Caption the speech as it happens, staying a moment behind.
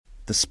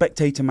The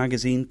Spectator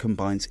magazine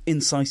combines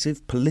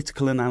incisive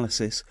political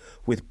analysis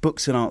with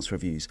books and arts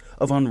reviews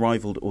of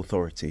unrivalled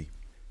authority.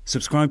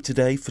 Subscribe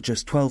today for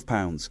just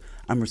 £12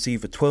 and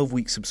receive a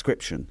 12-week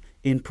subscription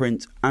in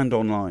print and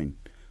online,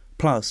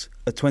 plus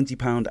a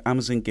 £20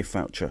 Amazon gift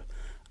voucher,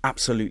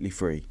 absolutely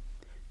free.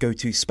 Go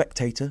to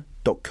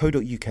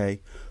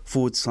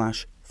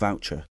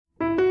spectator.co.uk/voucher.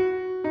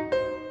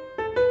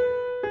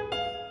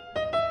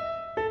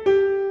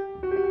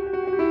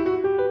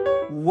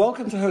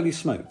 Welcome to Holy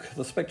Smoke,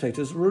 the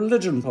Spectator's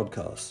religion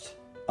podcast.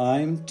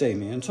 I'm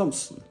Damien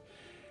Thompson,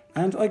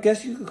 and I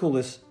guess you could call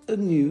this a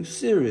new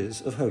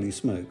series of Holy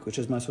Smoke, which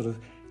is my sort of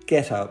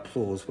get-out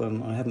clause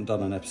when I haven't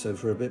done an episode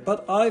for a bit.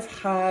 But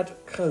I've had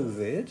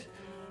COVID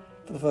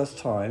for the first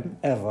time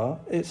ever.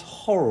 It's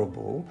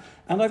horrible,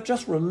 and I've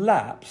just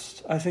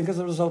relapsed, I think, as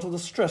a result of the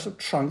stress of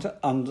trying to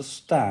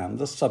understand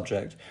the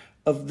subject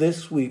of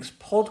this week's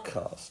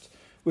podcast,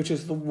 which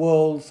is the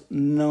world's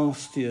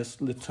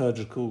nastiest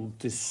liturgical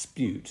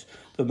dispute,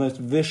 the most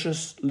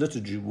vicious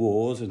liturgy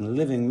wars in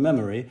living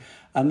memory,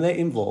 and they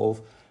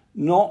involve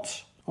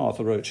not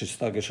Arthur Roach's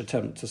thuggish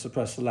attempt to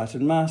suppress the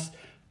Latin Mass,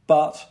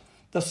 but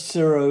the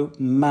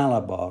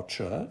Syro-Malabar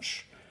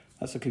Church.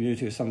 That's a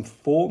community of some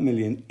 4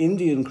 million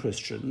Indian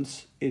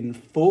Christians in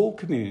full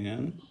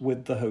communion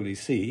with the Holy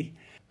See,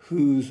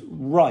 whose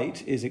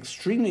rite is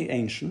extremely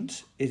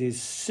ancient, it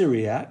is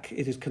Syriac,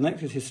 it is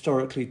connected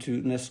historically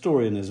to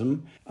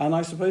Nestorianism, and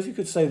I suppose you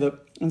could say that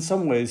in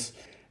some ways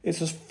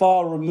it's as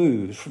far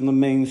removed from the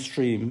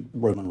mainstream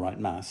Roman Rite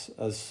Mass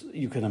as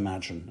you can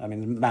imagine. I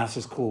mean, the Mass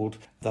is called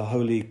the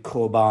Holy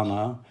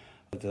Qurbana,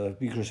 the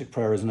Eucharistic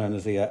prayer is known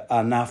as the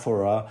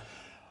anaphora.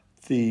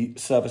 The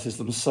services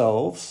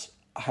themselves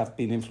have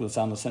been influenced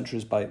down the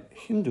centuries by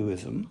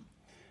Hinduism.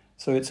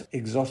 So it's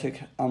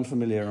exotic,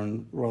 unfamiliar,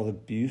 and rather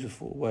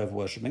beautiful way of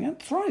worshipping and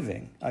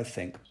thriving, I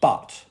think.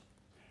 But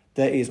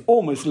there is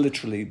almost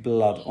literally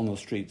blood on the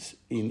streets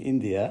in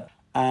India.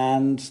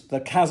 And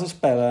the casus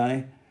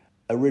belli,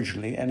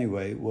 originally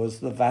anyway, was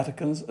the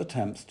Vatican's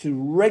attempts to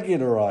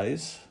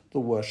regularize the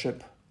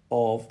worship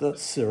of the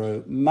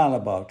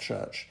Syro-Malabar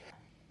Church.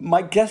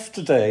 My guest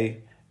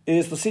today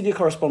is the senior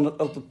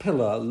correspondent of The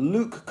Pillar,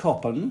 Luke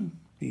Coppen,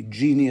 the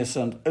genius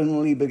and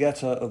only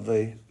begetter of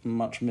the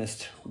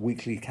much-missed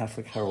Weekly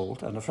Catholic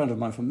Herald, and a friend of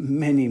mine for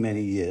many,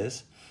 many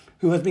years,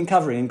 who has been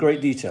covering in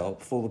great detail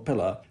for The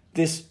Pillar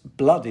this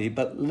bloody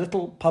but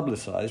little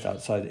publicised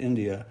outside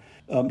India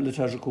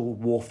liturgical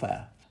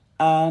warfare.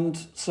 And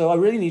so I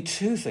really need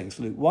two things,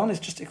 Luke. One is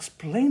just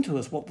explain to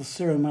us what the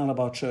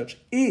Syro-Malabar Church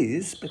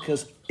is,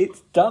 because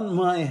it's done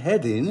my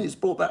head in. It's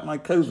brought back my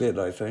COVID,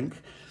 I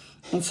think.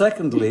 And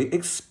secondly,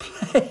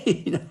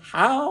 explain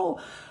how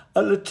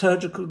a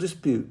liturgical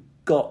dispute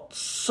got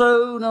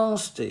so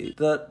nasty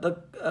that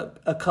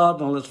a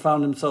cardinal has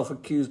found himself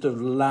accused of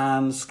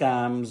land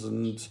scams,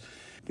 and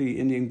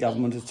the Indian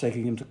government is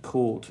taking him to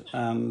court,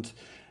 and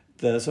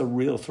there's a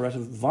real threat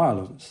of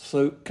violence.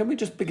 So can we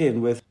just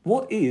begin with,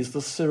 what is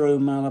the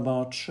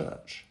Syro-Malabar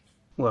Church?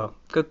 Well,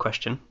 good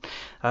question.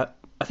 I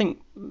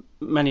think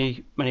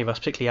many of us,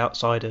 particularly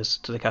outsiders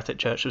to the Catholic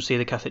Church, will see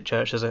the Catholic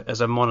Church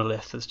as a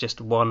monolith, as just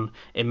one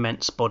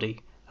immense body.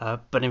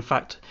 But in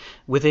fact,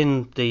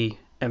 within the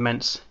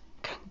immense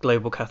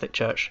global Catholic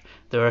Church,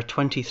 there are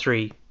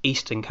 23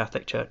 Eastern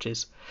Catholic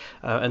churches,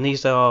 and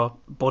these are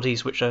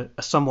bodies which are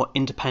somewhat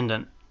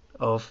independent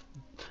of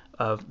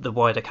the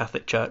wider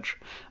Catholic Church,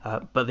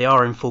 but they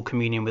are in full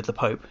communion with the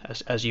Pope,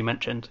 as you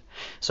mentioned.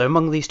 So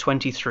among these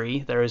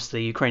 23, there is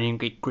the Ukrainian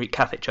Greek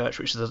Catholic Church,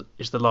 which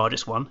is the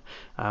largest one,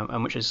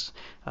 and which is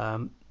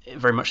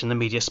very much in the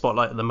media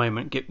spotlight at the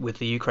moment with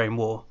the Ukraine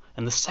war.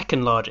 And the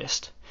second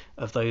largest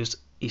of those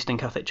Eastern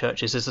Catholic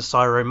churches is the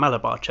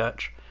Syro-Malabar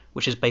Church,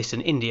 which is based in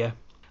India.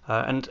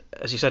 And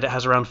as you said, it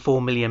has around 4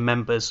 million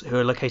members who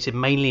are located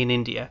mainly in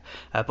India,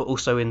 but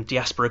also in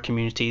diaspora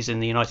communities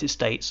in the United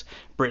States,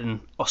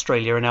 Britain,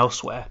 Australia and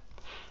elsewhere.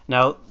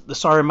 Now, the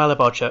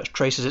Syro-Malabar Church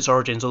traces its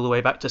origins all the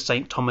way back to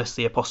St. Thomas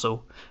the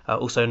Apostle,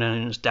 also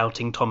known as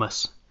Doubting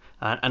Thomas.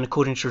 And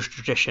according to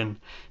tradition,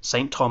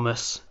 St.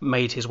 Thomas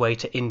made his way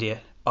to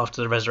India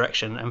after the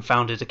resurrection and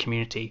founded a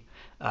community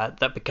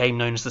that became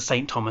known as the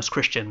St. Thomas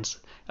Christians,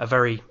 a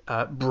very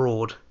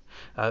broad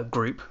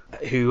group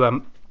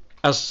who,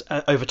 as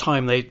over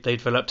time, they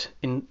developed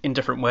in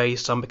different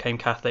ways. Some became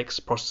Catholics,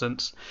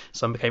 Protestants,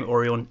 some became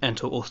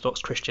Oriental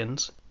Orthodox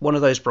Christians. One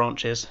of those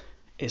branches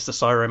is the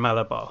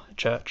Syro-Malabar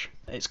Church.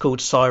 It's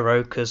called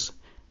Syro because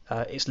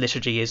its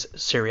liturgy is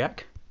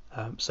Syriac.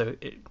 So,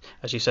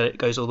 as you said, it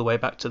goes all the way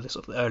back to the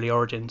sort of early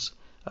origins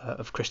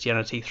of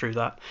Christianity through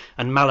that.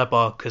 And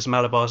Malabar, because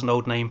Malabar is an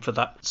old name for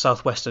that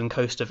southwestern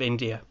coast of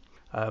India.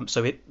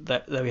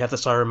 There we have the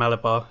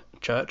Syro-Malabar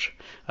Church.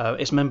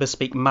 Its members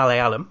speak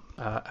Malayalam,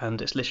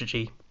 and its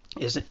liturgy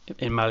is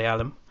in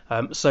Malayalam.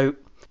 So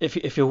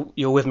if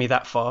you're with me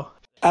that far.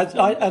 As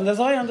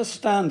I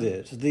understand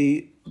it,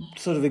 the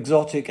sort of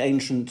exotic,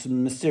 ancient,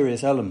 and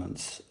mysterious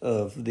elements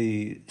of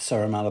the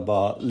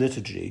Syro-Malabar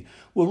liturgy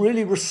were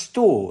really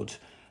restored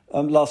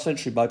last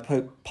century by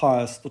Pope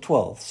Pius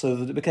XII, so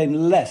that it became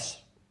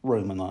less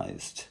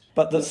Romanized.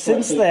 But that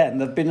since then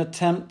there have been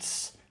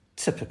attempts,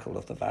 typical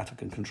of the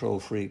Vatican control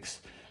freaks,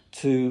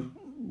 to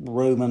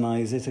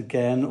Romanize it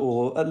again,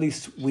 or at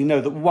least we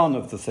know that one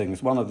of the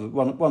things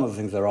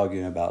they're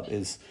arguing about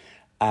is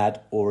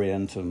ad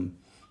orientem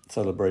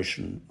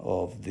celebration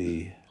of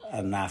the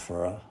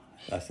anaphora.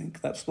 I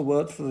think that's the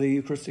word for the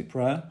Eucharistic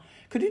prayer.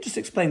 Could you just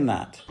explain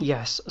that?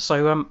 Yes.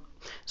 So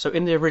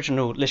in the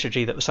original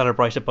liturgy that was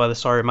celebrated by the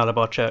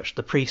Syro-Malabar Church,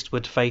 the priest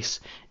would face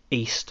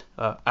east,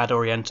 ad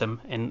orientem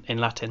in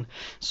Latin,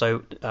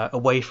 so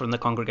away from the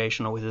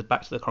congregation or with his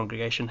back to the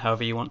congregation,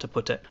 however you want to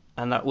put it.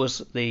 And that was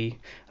the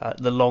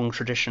long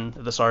tradition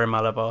of the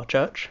Syro-Malabar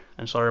Church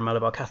and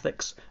Syro-Malabar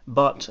Catholics.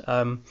 But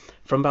from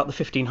about the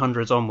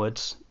 1500s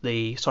onwards,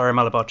 the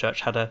Syro-Malabar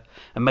Church had a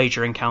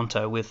major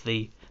encounter with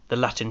the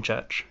Latin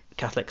Church,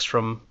 Catholics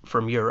from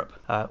Europe,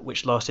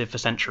 which lasted for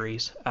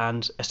centuries,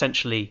 and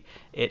essentially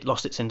it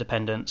lost its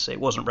independence. It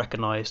wasn't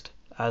recognised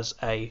as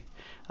a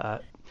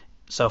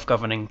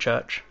self-governing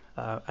church,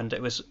 and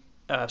it was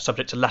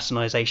subject to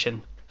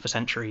Latinization for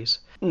centuries.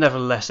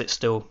 Nevertheless, it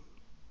still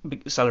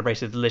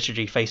celebrated the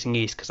liturgy facing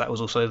east, because that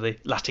was also the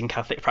Latin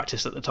Catholic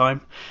practice at the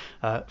time.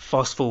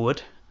 Fast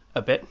forward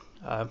a bit,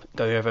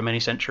 going over many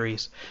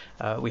centuries,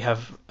 we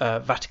have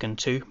Vatican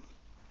II,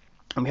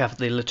 and we have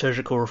the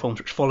liturgical reforms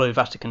which follow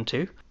Vatican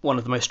II, one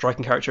of the most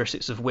striking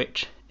characteristics of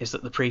which is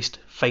that the priest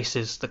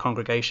faces the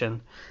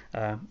congregation.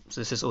 So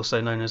this is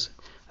also known as,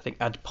 I think,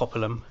 ad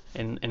populum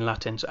in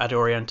Latin, so ad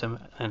orientem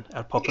and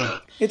ad populum.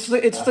 It's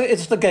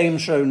the game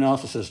show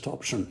narcissist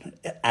option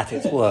at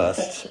its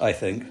worst, I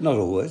think. Not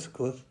always, of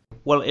course.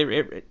 Well,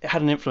 it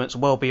had an influence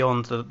well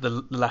beyond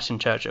the Latin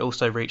Church. It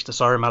also reached the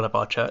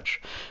Syro-Malabar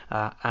Church,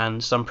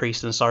 and some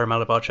priests in the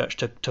Syro-Malabar Church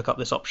took up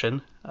this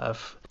option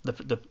of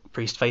the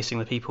priest facing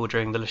the people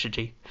during the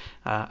liturgy,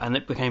 and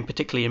it became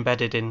particularly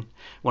embedded in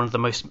one of the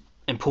most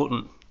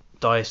important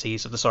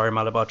dioceses of the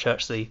Syro-Malabar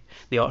Church, the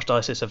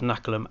Archdiocese of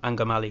Ernakulam and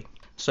Gamali.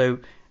 So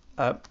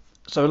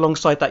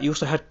alongside that, you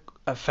also had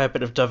a fair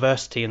bit of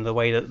diversity in the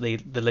way that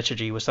the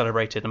liturgy was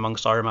celebrated among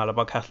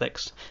Syro-Malabar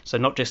Catholics. So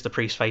not just the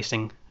priest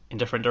facing in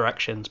different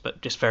directions,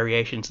 but just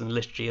variations in the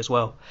liturgy as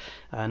well.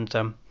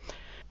 And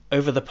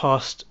over the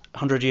past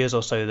 100 years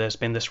or so, there's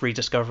been this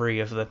rediscovery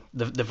of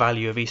the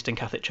value of Eastern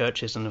Catholic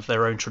churches and of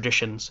their own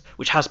traditions,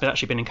 which has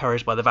actually been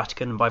encouraged by the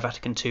Vatican and by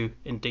Vatican II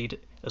indeed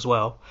as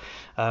well.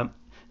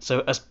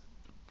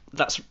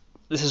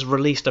 This has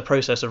released a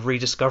process of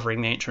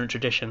rediscovering the ancient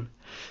tradition,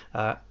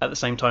 at the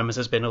same time as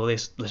there's been all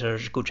these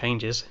liturgical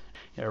changes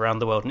around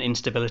the world and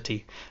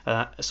instability.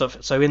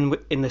 So in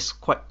this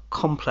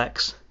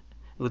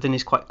within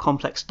these quite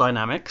complex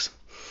dynamics,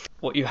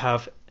 what you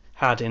have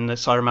had in the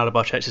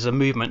Syro-Malabar Church is a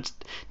movement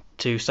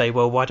to say,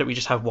 well, why don't we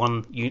just have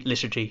one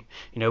liturgy?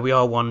 We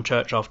are one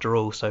church after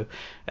all, so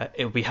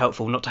it would be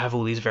helpful not to have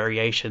all these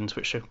variations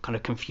which are kind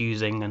of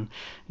confusing, and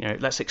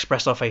let's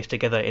express our faith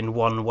together in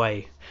one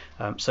way.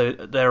 So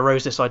there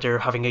arose this idea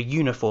of having a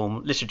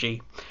uniform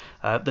liturgy.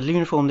 The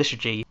uniform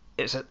liturgy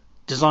is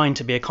designed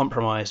to be a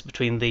compromise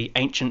between the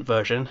ancient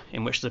version,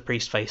 in which the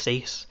priest faced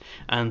east,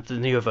 and the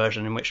newer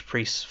version, in which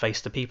priests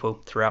faced the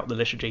people throughout the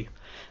liturgy.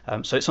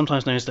 So it's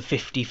sometimes known as the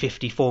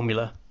 50-50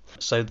 formula.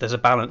 So there's a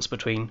balance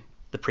between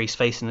the priest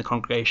facing the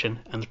congregation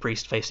and the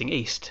priest facing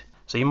east.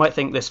 So you might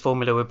think this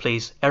formula would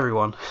please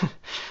everyone,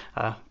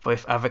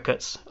 both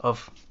advocates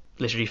of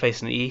liturgy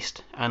facing the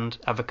east and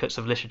advocates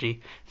of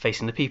liturgy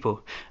facing the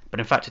people.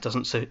 But in fact, it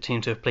doesn't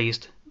seem to have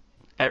pleased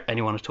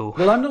anyone at all.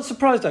 Well, I'm not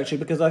surprised, actually,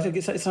 because I think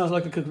it sounds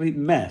like a complete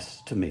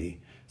mess to me.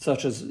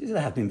 Such as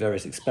there have been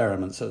various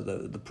experiments of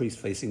the priest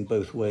facing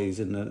both ways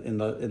in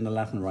the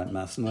Latin Rite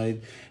Mass, and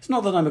it's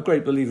not that I'm a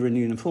great believer in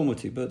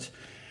uniformity, but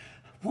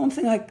one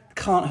thing I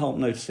can't help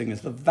noticing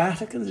is the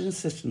Vatican's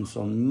insistence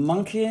on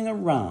monkeying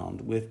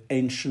around with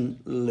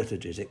ancient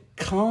liturgies. It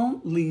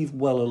can't leave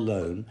well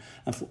alone,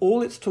 and for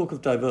all its talk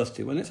of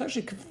diversity, when it's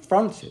actually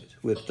confronted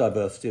with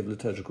diversity of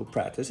liturgical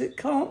practice, it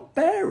can't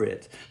bear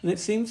it. And it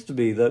seems to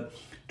be that,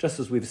 just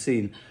as we've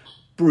seen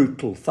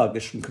brutal,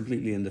 thuggish and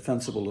completely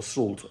indefensible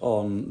assault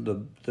on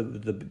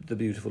the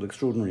beautiful,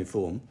 extraordinary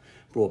form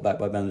brought back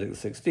by Benedict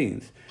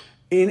XVI,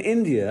 in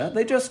India,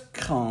 they just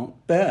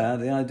can't bear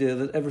the idea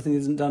that everything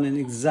isn't done in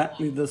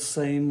exactly the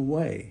same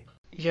way.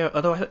 Yeah,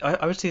 although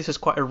I would see this as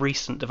quite a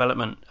recent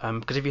development,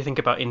 because if you think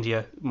about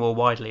India more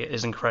widely, it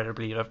is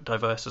incredibly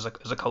diverse as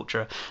a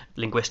culture,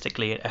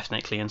 linguistically,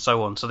 ethnically, and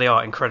so on. So they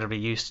are incredibly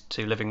used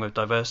to living with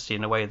diversity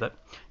in a way that,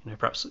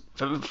 perhaps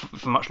for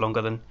much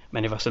longer than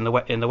many of us in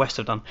the West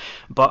have done.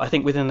 But I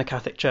think within the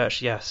Catholic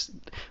Church, yes,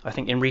 I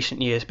think in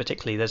recent years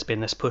particularly, there's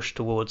been this push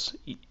towards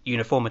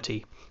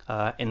uniformity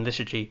in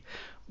liturgy,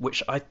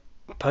 which I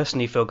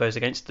personally feel goes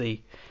against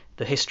the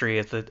history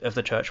of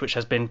the church, which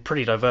has been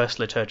pretty diverse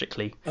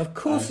liturgically. Of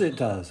course it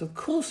does.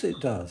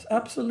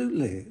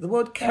 Absolutely. The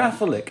word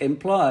Catholic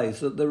implies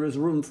that there is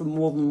room for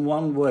more than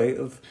one way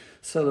of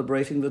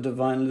celebrating the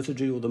divine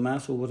liturgy or the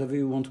Mass or whatever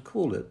you want to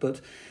call it.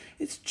 But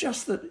it's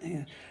just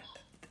that,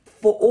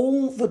 for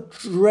all the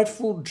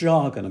dreadful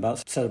jargon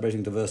about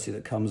celebrating diversity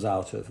that comes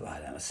out of,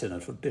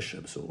 Synod for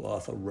Bishops or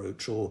Arthur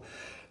Roach or,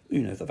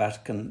 the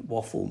Vatican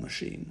waffle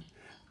machine,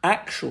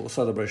 actual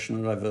celebration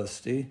of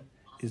diversity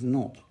is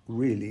not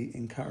really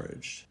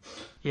encouraged.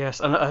 Yes,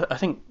 and I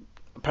think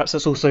perhaps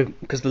that's also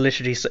because the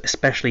liturgy is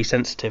especially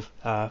sensitive.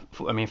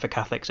 For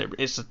Catholics,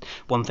 it's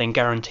one thing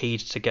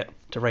guaranteed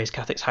to raise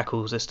Catholics'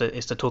 hackles is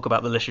to talk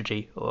about the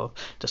liturgy or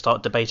to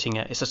start debating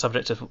it. It's the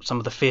subject of some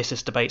of the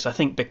fiercest debates, I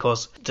think,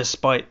 because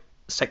despite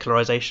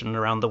secularization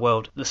around the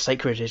world, the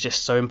sacred is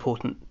just so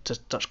important to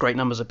such great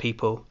numbers of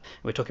people.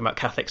 We're talking about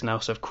Catholics now,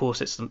 so of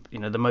course it's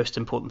the most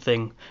important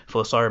thing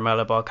for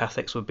Syro-Malabar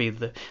Catholics would be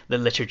the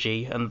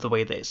liturgy and the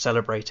way that it's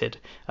celebrated.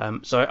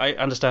 So I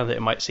understand that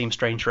it might seem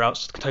strange for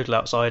total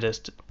outsiders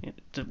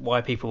to why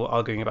people are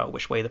arguing about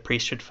which way the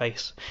priest should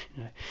face.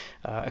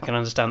 I can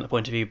understand that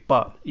point of view,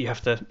 but you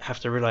have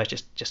to realize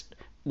just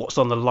what's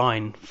on the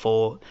line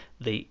for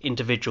the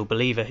individual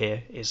believer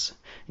here is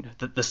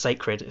the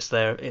sacred. It's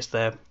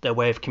their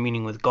way of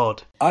communing with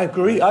God. I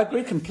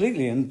agree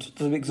completely. And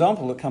the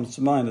example that comes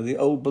to mind are the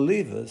old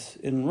believers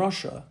in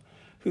Russia,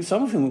 who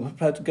some of whom were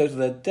prepared to go to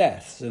their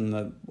deaths in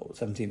the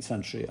 17th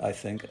century, I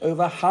think,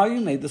 over how you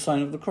made the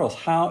sign of the cross,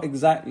 how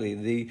exactly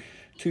the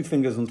two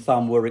fingers and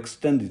thumb were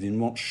extended in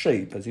what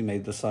shape as you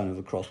made the sign of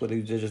the cross, whether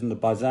you did it in the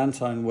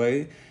Byzantine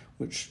way,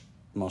 which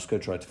Moscow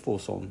tried to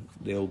force on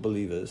the old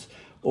believers,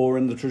 or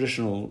in the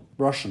traditional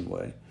Russian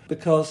way,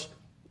 because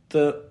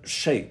the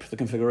shape, the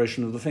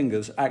configuration of the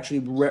fingers actually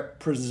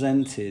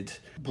represented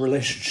the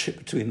relationship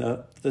between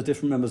the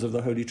different members of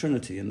the Holy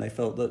Trinity, and they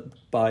felt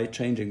that by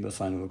changing the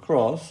sign of the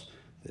cross,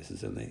 this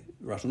is in the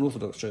Russian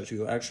Orthodox Church,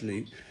 you were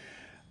actually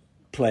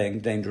playing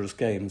dangerous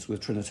games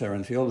with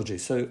Trinitarian theology.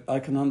 So I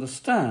can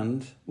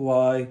understand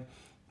why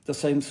the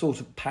same sort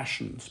of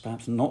passions,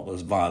 perhaps not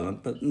as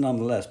violent, but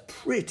nonetheless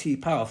pretty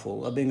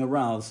powerful, are being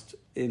aroused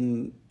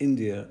in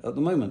India at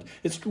the moment.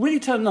 It's really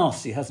turned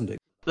nasty, hasn't it?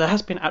 There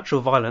has been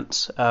actual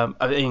violence,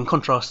 in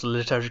contrast to the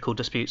liturgical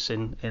disputes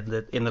in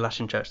the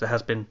Latin Church. There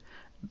have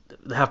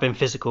been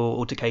physical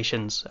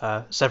altercations,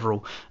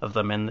 several of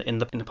them in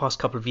the past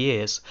couple of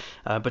years,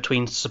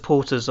 between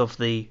supporters of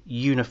the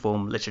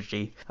uniform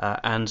liturgy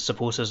and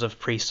supporters of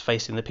priests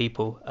facing the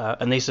people,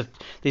 and these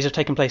have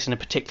taken place in a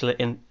particular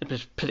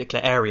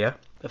area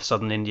of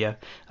southern India,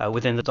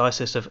 within the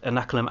diocese of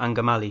Ernakulam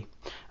Angamali,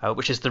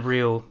 which is the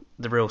real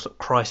sort of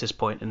crisis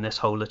point in this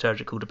whole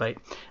liturgical debate.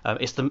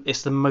 It's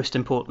the most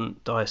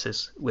important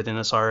diocese within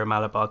the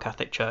Syro-Malabar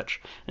Catholic Church,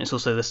 and it's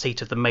also the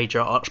seat of the major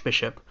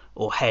archbishop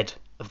or head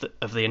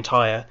of the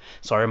entire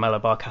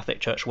Syro-Malabar Catholic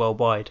Church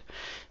worldwide.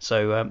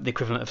 So the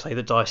equivalent of, say,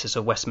 the Diocese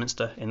of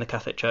Westminster in the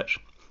Catholic Church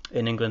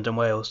in England and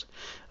Wales.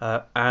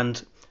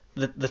 And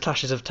the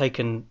clashes have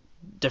taken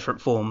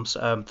different forms.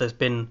 There's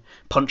been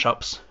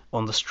punch-ups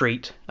on the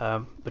street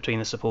between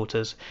the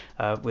supporters,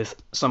 with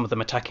some of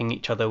them attacking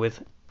each other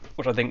with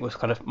what I think was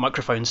kind of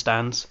microphone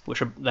stands,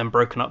 which are then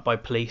broken up by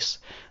police.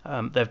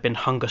 There have been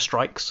hunger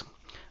strikes,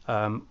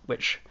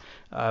 which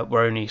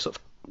were only sort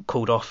of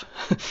called off.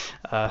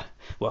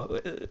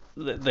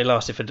 They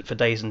lasted for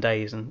days and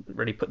days and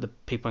really put the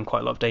people in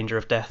quite a lot of danger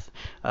of death.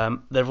 There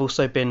have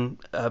also been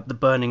the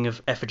burning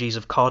of effigies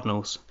of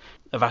cardinals.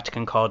 A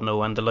Vatican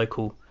cardinal and the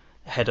local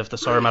head of the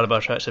Syro-Malabar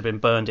Church had been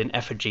burned in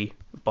effigy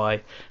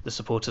by the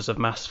supporters of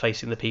Mass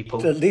facing the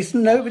people. At least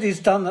nobody's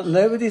done that.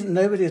 Nobody,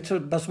 to the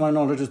best of my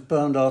knowledge, has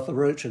burned Arthur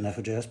Roach in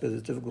effigy. I suppose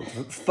it's difficult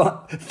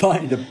to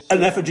find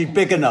an effigy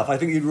big enough. I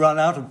think you'd run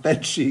out of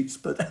bed sheets.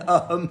 But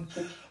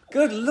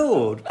good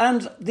Lord.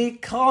 And the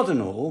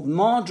Cardinal,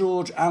 Mar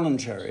George Allen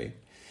Cherry,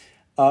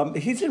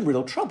 he's in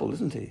real trouble,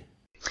 isn't he?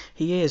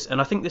 He is,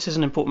 and I think this is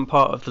an important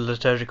part of the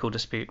liturgical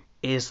dispute,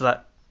 is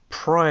that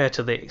prior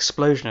to the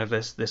explosion of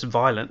this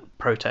violent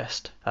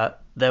protest,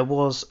 there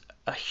was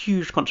a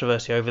huge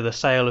controversy over the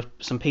sale of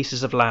some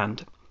pieces of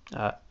land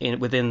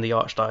within the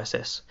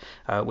archdiocese,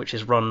 which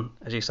is run,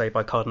 as you say,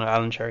 by Cardinal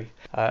Allen Cherry.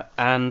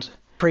 And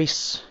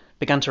priests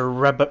began to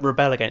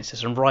rebel against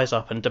this and rise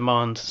up and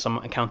demand some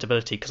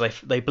accountability, because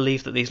they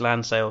believed that these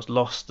land sales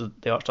lost the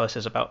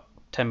archdiocese about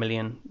 $10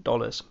 million.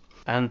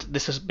 And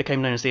this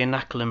became known as the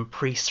Ernakulam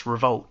Priests'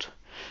 Revolt.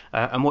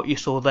 And what you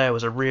saw there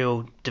was a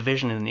real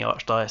division in the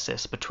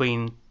archdiocese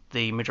between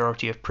the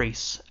majority of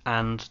priests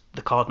and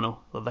the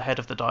cardinal, or the head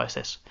of the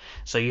diocese.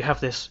 So you have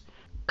this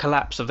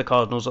collapse of the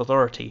cardinal's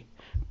authority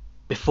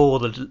before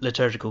the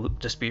liturgical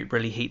dispute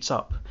really heats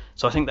up.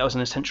 So I think that was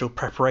an essential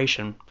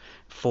preparation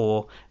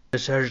for the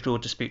liturgical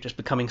dispute just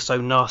becoming so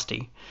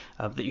nasty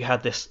that you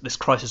had this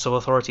crisis of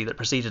authority that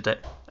preceded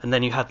it, and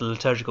then you had the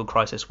liturgical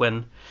crisis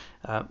when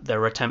there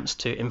were attempts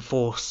to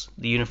enforce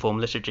the uniform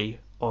liturgy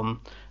on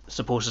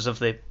supporters of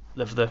the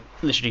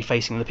liturgy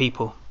facing the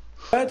people.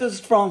 Where does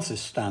Francis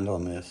stand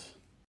on this?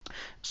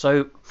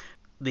 So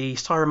the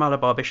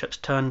Syro-Malabar bishops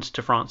turned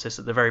to Francis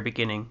at the very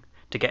beginning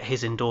to get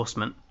his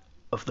endorsement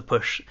of the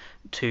push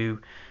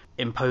to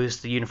impose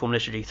the uniform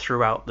liturgy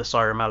throughout the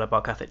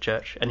Syro-Malabar Catholic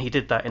Church, and he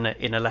did that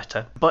in a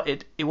letter. But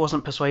it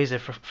wasn't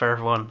persuasive for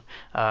everyone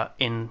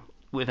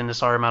within the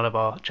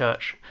Syro-Malabar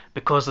Church,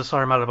 because the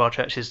Syro-Malabar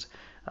Church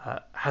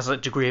has a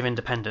degree of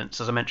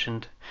independence, as I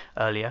mentioned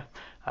earlier.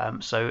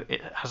 So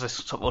it has a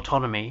sort of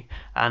autonomy,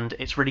 and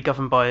it's really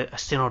governed by the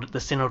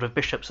Synod of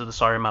Bishops of the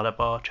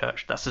Syro-Malabar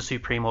Church. That's the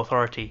supreme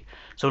authority.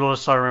 So a lot of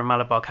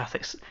Syro-Malabar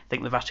Catholics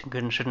think the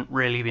Vatican shouldn't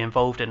really be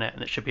involved in it,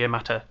 and it should be a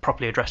matter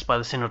properly addressed by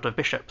the Synod of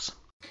Bishops.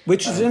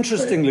 Which is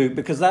interesting, Luke,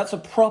 because that's a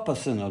proper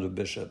Synod of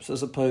Bishops,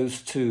 as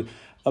opposed to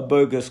a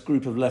bogus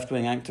group of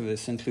left-wing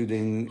activists,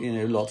 including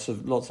lots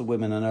of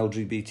women and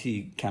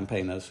LGBT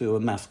campaigners who are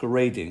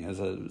masquerading as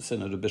a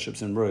Synod of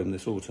Bishops in Rome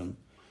this autumn.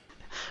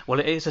 Well,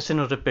 it is a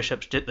Synod of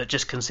Bishops that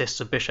just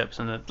consists of bishops,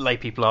 and the lay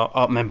people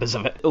aren't members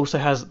of it. It also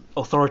has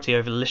authority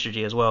over the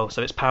liturgy as well,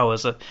 so its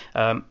powers are,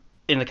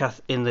 in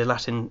the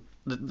Latin.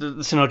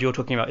 The synod you're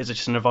talking about is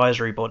just an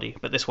advisory body,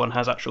 but this one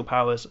has actual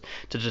powers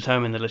to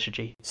determine the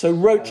liturgy. So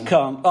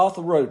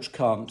Arthur Roach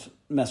can't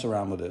mess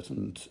around with it,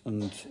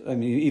 and I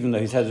mean, even though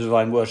he's head of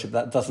divine worship,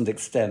 that doesn't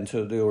extend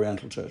to the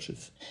Oriental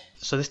churches.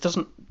 So this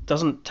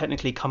doesn't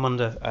technically come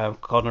under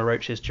Cardinal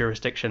Roach's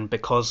jurisdiction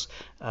because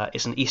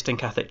it's an Eastern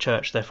Catholic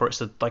church. Therefore, it's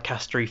the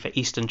dicastery for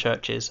Eastern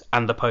churches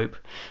and the Pope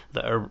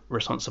that are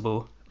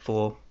responsible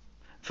for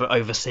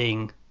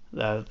overseeing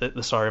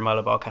the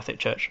Syro-Malabar Catholic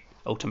Church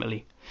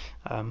ultimately.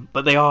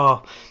 But they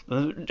are,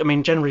 I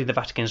mean, generally the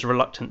Vatican is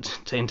reluctant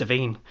to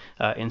intervene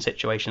in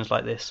situations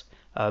like this.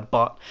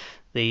 But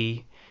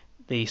the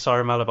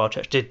Syro-Malabar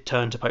Church did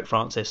turn to Pope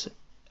Francis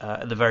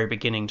at the very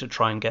beginning to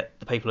try and get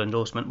the papal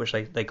endorsement, which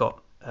they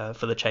got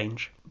for the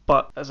change.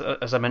 But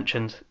as I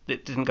mentioned,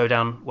 it didn't go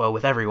down well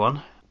with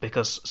everyone,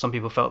 because some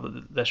people felt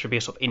that there should be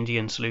a sort of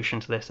Indian solution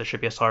to this. There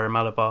should be a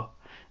Syro-Malabar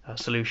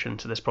solution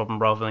to this problem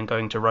rather than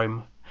going to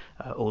Rome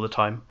all the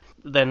time.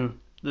 Then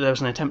there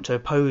was an attempt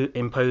to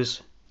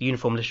impose the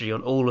uniform liturgy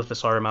on all of the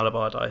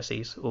Syro-Malabar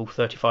dioceses, all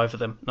 35 of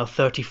them. Now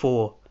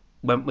 34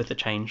 went with the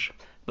change,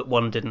 but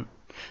one didn't.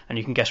 And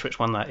you can guess which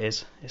one that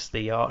is. It's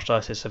the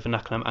Archdiocese of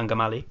Ernakulam and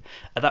Gamali.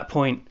 At that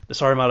point, the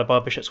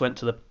Syro-Malabar bishops went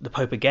to the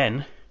Pope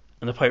again,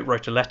 and the Pope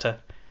wrote a letter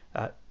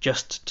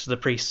just to the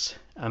priests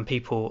and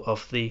people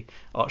of the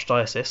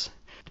Archdiocese,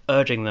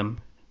 urging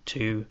them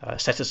to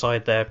set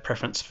aside their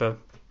preference for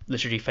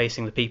liturgy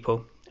facing the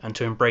people and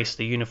to embrace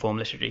the uniform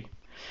liturgy.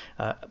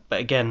 But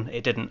again,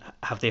 it didn't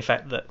have the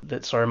effect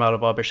that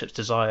Syro-Malabar bishops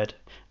desired.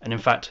 And in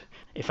fact,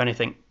 if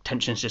anything,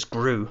 tensions just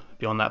grew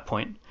beyond that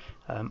point.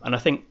 And I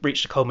think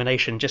reached a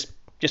culmination just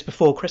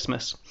before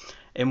Christmas,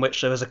 in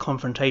which there was a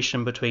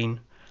confrontation between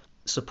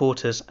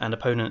supporters and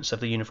opponents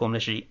of the uniform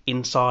liturgy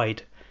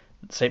inside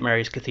St.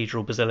 Mary's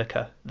Cathedral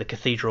Basilica, the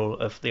cathedral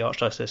of the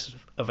Archdiocese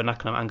of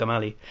Ernakulam and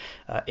Gamali,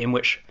 in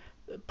which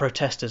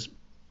protesters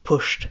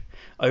pushed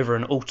over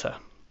an altar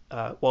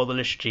while the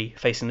liturgy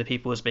facing the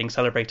people was being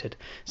celebrated,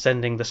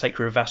 sending the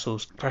sacred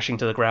vassals crashing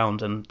to the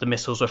ground, and the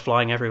missiles were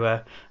flying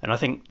everywhere, and I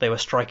think they were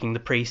striking the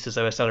priests as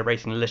they were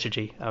celebrating the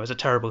liturgy. It was a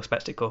terrible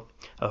spectacle,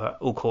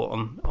 all caught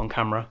on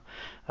camera,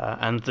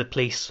 and the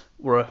police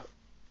were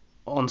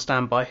on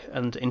standby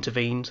and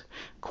intervened,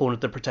 cornered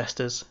the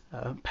protesters,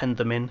 penned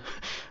them in,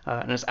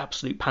 and there's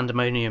absolute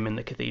pandemonium in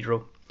the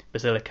cathedral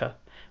basilica,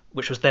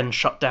 which was then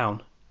shut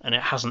down, and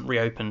it hasn't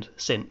reopened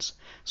since.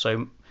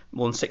 So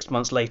more than 6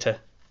 months later,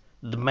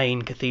 the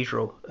main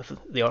cathedral of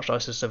the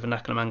Archdiocese of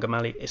Ernakulam and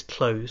Gamali is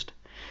closed,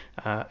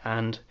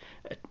 and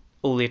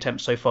all the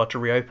attempts so far to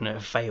reopen it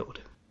have failed.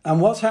 And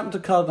what's happened to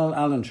Cardinal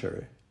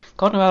Alancherry?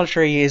 Cardinal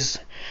Alancherry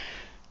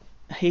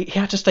he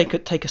had to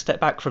take a step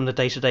back from the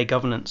day-to-day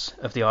governance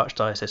of the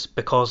Archdiocese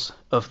because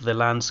of the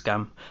land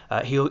scam.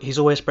 He's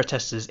always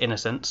protested his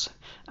innocence,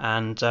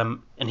 and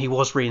he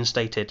was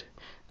reinstated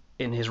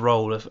in his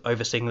role of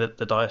overseeing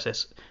the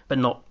diocese, but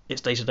not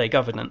its day-to-day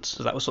governance.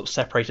 So that was sort of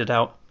separated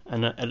out,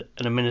 and an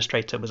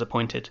administrator was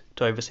appointed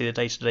to oversee the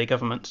day-to-day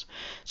governments.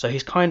 So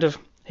he's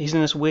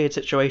in this weird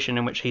situation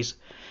in which he's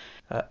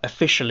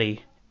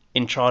officially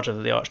in charge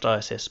of the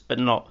Archdiocese, but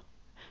not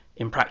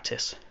in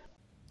practice.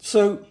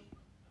 So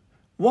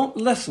what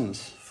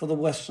lessons for the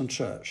Western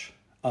Church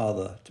are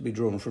there to be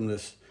drawn from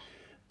this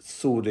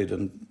sordid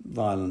and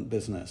violent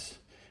business?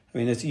 I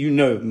mean, as you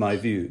know, my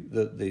view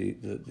that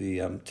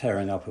the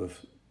tearing up of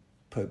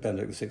Pope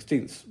Benedict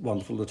XVI's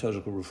wonderful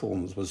liturgical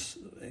reforms was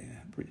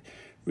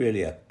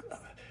really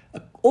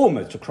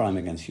almost a crime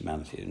against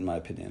humanity, in my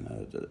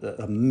opinion,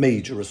 a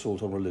major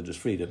assault on religious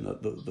freedom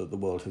that the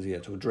world has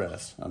yet to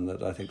address, and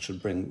that I think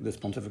should bring this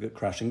pontificate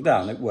crashing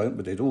down. It won't,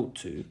 but it ought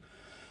to.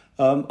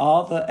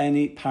 Are there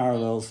any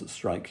parallels that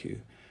strike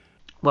you?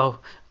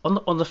 Well,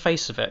 on the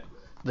face of it,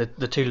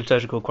 the two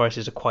liturgical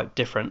crises are quite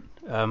different,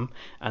 and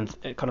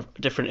kind of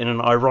different in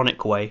an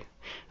ironic way,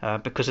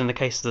 because in the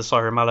case of the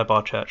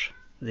Syro-Malabar Church,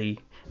 the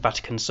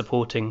Vatican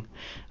supporting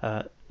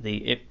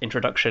the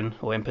introduction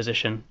or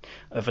imposition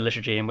of a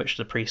liturgy in which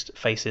the priest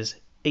faces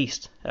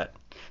east at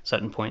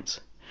certain points,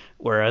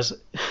 whereas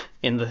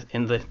in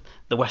the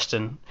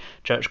Western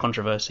Church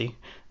controversy,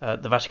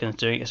 the Vatican is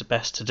doing its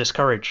best to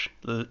discourage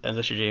a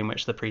liturgy in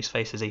which the priest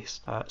faces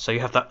east. So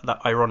you have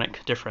that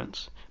ironic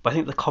difference. But I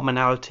think the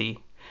commonality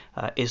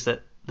is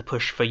that the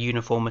push for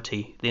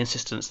uniformity, the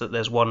insistence that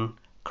there's one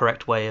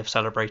correct way of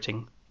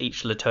celebrating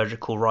each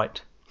liturgical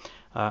rite.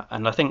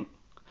 And I think,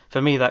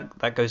 for me,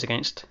 that goes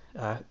against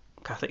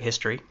Catholic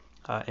history,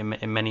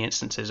 in many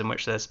instances in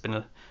which there's been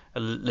a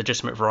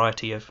legitimate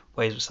variety of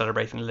ways of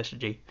celebrating the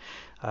liturgy.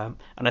 And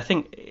I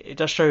think it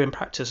does show in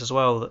practice as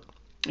well that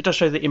it does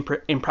show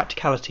the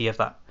impracticality of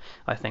that,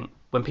 I think,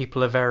 when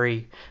people are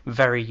very,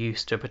 very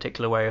used to a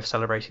particular way of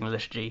celebrating the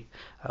liturgy,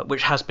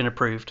 which has been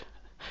approved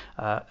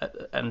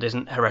and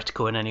isn't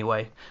heretical in any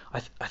way. I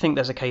think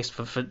there's a case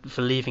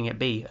for leaving it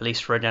be, at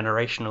least for a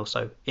generation or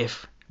so,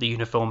 if the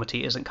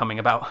uniformity isn't coming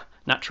about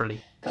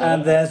naturally.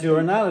 And there's your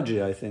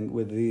analogy, I think,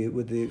 with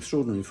the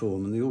extraordinary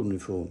form and the ordinary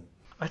form.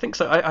 I think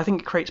so. I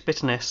think it creates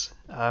bitterness,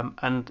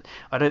 and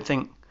I don't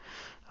think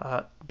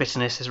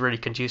bitterness is really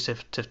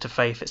conducive to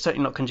faith. It's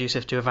certainly not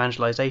conducive to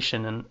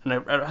evangelization. And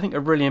I think a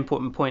really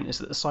important point is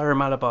that the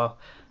Syro-Malabar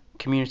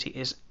community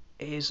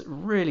is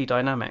really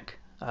dynamic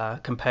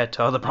compared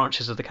to other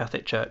branches of the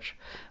Catholic Church.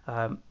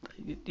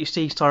 You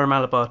see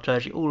Syro-Malabar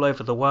clergy all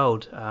over the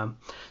world,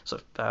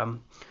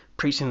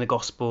 preaching the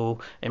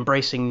gospel,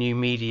 embracing new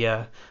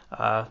media,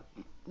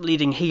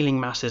 leading healing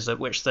masses at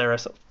which there are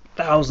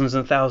thousands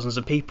and thousands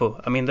of people.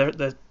 I mean,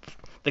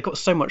 they've got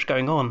so much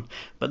going on,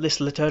 but this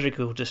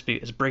liturgical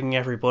dispute is bringing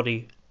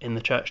everybody in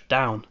the church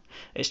down.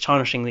 It's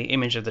tarnishing the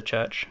image of the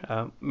church.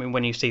 I mean,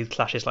 when you see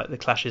clashes like the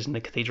clashes in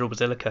the Cathedral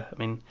Basilica, I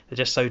mean, they're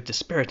just so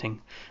dispiriting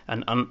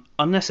and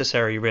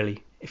unnecessary,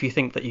 really. If you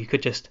think that you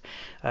could just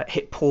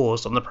hit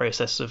pause on the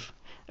process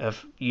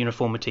of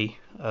uniformity,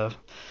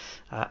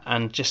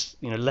 and just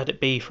let it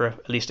be for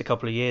at least a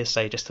couple of years,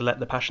 say, just to let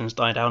the passions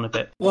die down a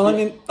bit. Well, I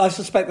mean, I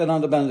suspect that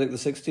under Benedict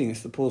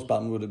XVI the pause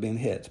button would have been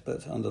hit,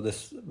 but under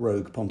this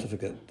rogue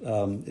pontificate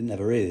it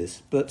never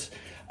is. But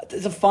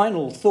there's a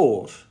final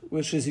thought,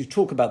 which is you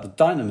talk about the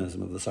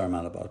dynamism of the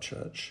Syro-Malabar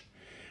Church.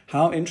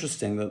 How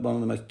interesting that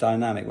one of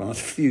the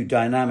few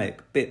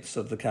dynamic bits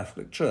of the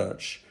Catholic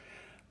Church,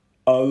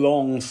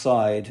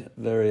 alongside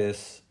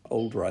various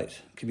old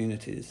rite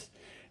communities,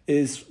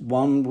 is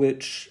one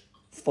which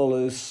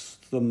follows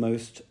the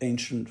most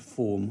ancient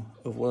form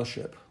of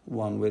worship,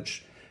 one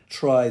which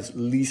tries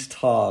least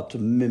hard to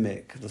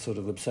mimic the sort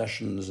of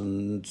obsessions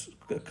and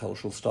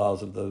cultural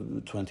styles of the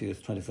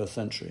 20th, 21st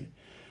century,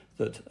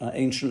 that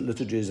ancient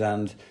liturgies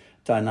and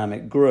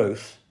dynamic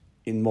growth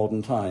in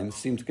modern times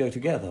seem to go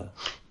together.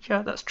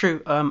 Yeah, that's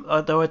true.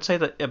 Though I'd say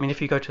that, I mean,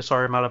 if you go to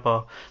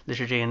Syro-Malabar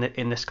liturgy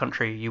in this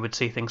country, you would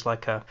see things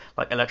like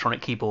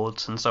electronic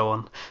keyboards and so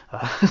on,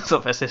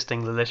 sort of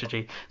assisting the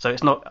liturgy. So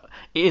it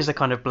is a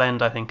kind of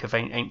blend, I think, of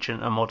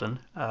ancient and modern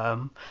at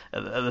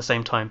the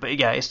same time. But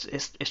yeah, it's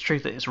true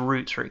that its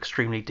roots are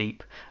extremely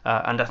deep,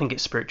 and I think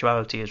its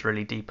spirituality is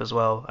really deep as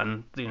well.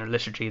 And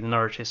liturgy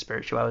nourishes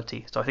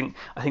spirituality. So I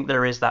think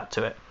there is that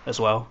to it as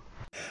well.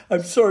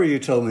 I'm sorry you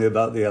told me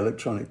about the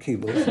electronic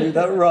keyboards.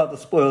 That rather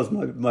spoils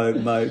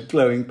my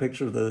glowing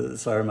picture of the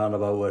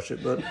Syro-Malabar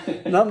worship. But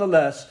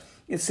nonetheless,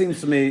 it seems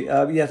to me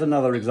yet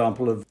another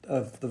example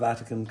of the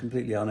Vatican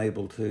completely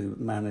unable to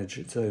manage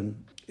its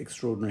own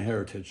extraordinary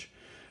heritage.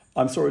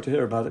 I'm sorry to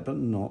hear about it, but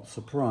not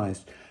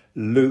surprised.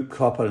 Luke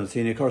Coppen,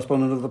 senior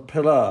correspondent of The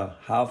Pillar.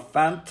 How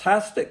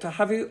fantastic to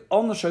have you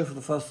on the show for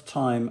the first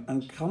time,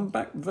 and come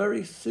back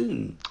very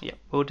soon. Yeah,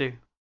 will do.